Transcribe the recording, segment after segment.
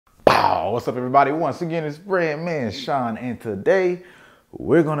Yo, what's up everybody? Once again, it's BrandMan Sean, and today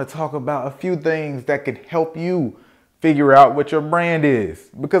we're gonna talk about a few things that could help you figure out what your brand is.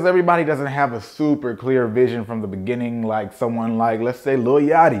 Because everybody doesn't have a super clear vision from the beginning, like someone like, let's say, Lil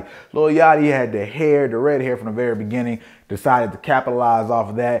Yachty. Lil Yachty had the red hair from the very beginning, decided to capitalize off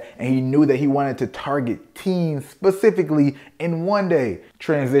of that, and he knew that he wanted to target teens specifically and one day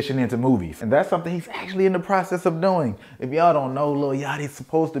transition into movies. And that's something he's actually in the process of doing. If y'all don't know, Lil Yachty's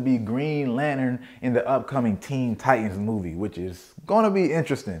supposed to be Green Lantern in the upcoming Teen Titans movie, which is gonna be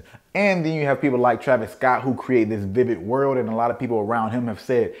interesting. And then you have people like Travis Scott who create this vivid world, and a lot of people around him have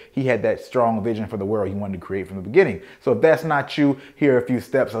said he had that strong vision for the world he wanted to create from the beginning. So if that's not you, here are a few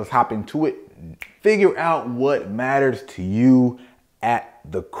steps. Let's hop into it. Figure out what matters to you at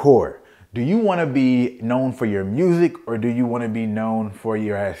the core. Do you want to be known for your music, or do you want to be known for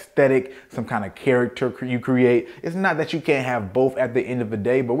your aesthetic, some kind of character you create? It's not that you can't have both at the end of the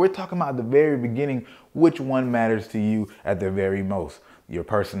day, but we're talking about at the very beginning, which one matters to you at the very most. Your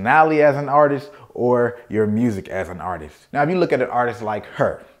personality as an artist or your music as an artist. Now, if you look at an artist like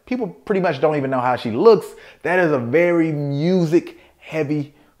her, people pretty much don't even know how she looks. That is a very music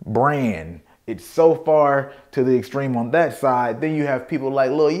heavy brand. It's so far to the extreme on that side. Then you have people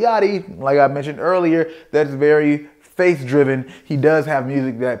like Lil Yachty, like I mentioned earlier, that's very face driven. He does have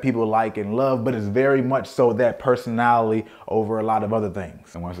music that people like and love, but it's very much so that personality over a lot of other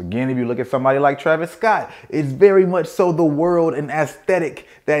things. And once again, if you look at somebody like Travis Scott, it's very much so the world and aesthetic,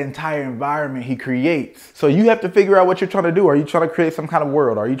 that entire environment he creates. So you have to figure out what you're trying to do. Are you trying to create some kind of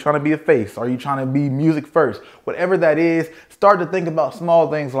world? Are you trying to be a face? Are you trying to be music first? Whatever that is, start to think about small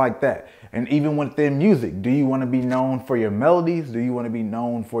things like that. And even within music, do you want to be known for your melodies? Do you want to be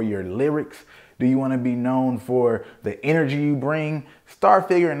known for your lyrics? Do you want to be known for the energy you bring? Start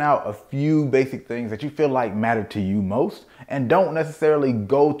figuring out a few basic things that you feel like matter to you most, and don't necessarily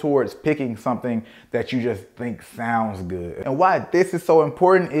go towards picking something that you just think sounds good. And why this is so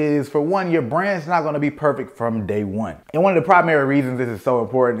important is, for one, your brand's not going to be perfect from day one. And one of the primary reasons this is so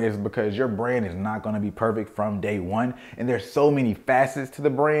important is because your brand is not going to be perfect from day one. And there's so many facets to the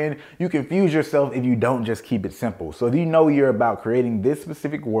brand, you confuse yourself if you don't just keep it simple. So if you know you're about creating this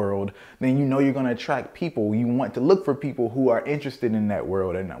specific world, then you know you're going to attract people. You want to look for people who are interested in that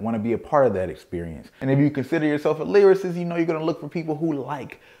world and want to be a part of that experience. And if you consider yourself a lyricist, you know you're going to look for people who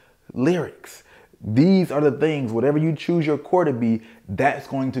like lyrics. These are the things, whatever you choose your core to be, that's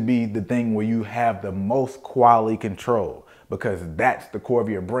going to be the thing where you have the most quality control, because that's the core of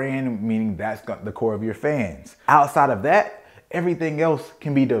your brand, meaning that's the core of your fans. Outside of that, everything else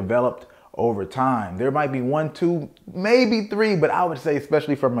can be developed over time. There might be 1, 2, maybe 3, but I would say,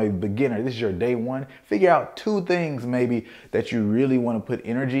 especially from a beginner, this is your day one, figure out 2 things maybe that you really want to put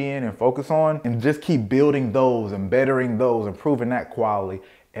energy in and focus on, and just keep building those and bettering those, improving that quality.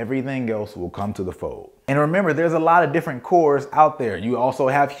 Everything else will come to the fold. And remember, there's a lot of different cores out there. You also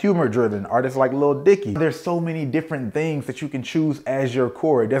have humor-driven artists like Lil Dicky. There's so many different things that you can choose as your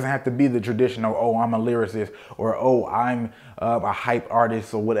core. It doesn't have to be the traditional, oh, I'm a lyricist, or oh, I'm a hype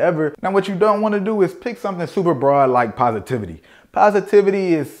artist, or whatever. Now, what you don't want to do is pick something super broad like positivity.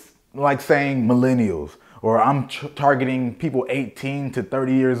 Positivity is like saying millennials, or I'm targeting people 18 to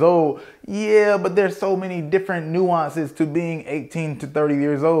 30 years old. Yeah, but there's so many different nuances to being 18 to 30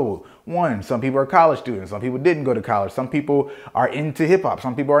 years old. One, some people are college students. Some people didn't go to college. Some people are into hip hop.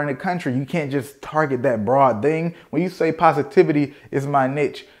 Some people are in the country. You can't just target that broad thing. When you say positivity is my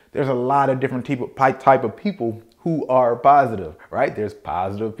niche, there's a lot of different type of people who are positive, right? There's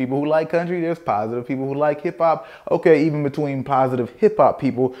positive people who like country. There's positive people who like hip hop. Okay, even between positive hip hop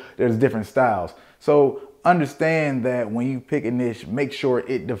people, there's different styles. So understand that when you pick a niche, make sure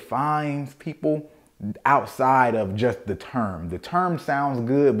it defines people outside of just the term. The term sounds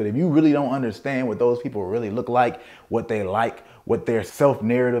good, but if you really don't understand what those people really look like, what they like, what their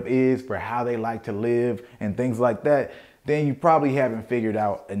self-narrative is for how they like to live and things like that, then you probably haven't figured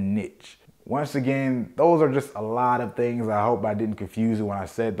out a niche. Once again, those are just a lot of things. I hope I didn't confuse you when I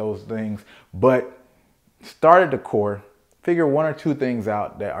said those things, but start at the core, figure 1 or 2 things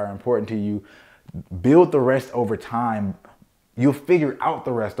out that are important to you. Build the rest over time. You'll figure out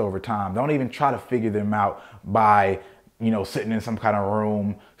the rest over time. Don't even try to figure them out by, sitting in some kind of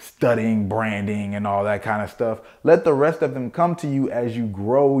room, studying branding and all that kind of stuff. Let the rest of them come to you as you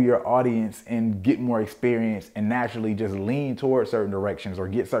grow your audience and get more experience, and naturally just lean towards certain directions or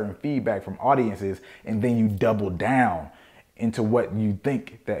get certain feedback from audiences. And then you double down into what you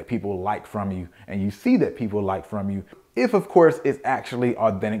think that people like from you, and you see that people like from you. If, of course, it's actually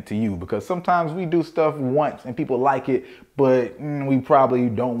authentic to you, because sometimes we do stuff once and people like it, but we probably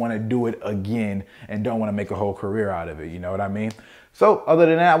don't want to do it again and don't want to make a whole career out of it. You know what I mean? So other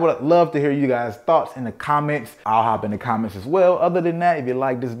than that, I would love to hear you guys' thoughts in the comments. I'll hop in the comments as well. Other than that, if you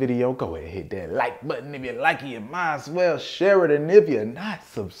like this video, go ahead and hit that like button. If you like it, you might as well share it. And if you're not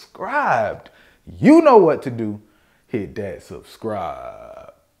subscribed, you know what to do. Hit that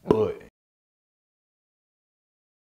subscribe button.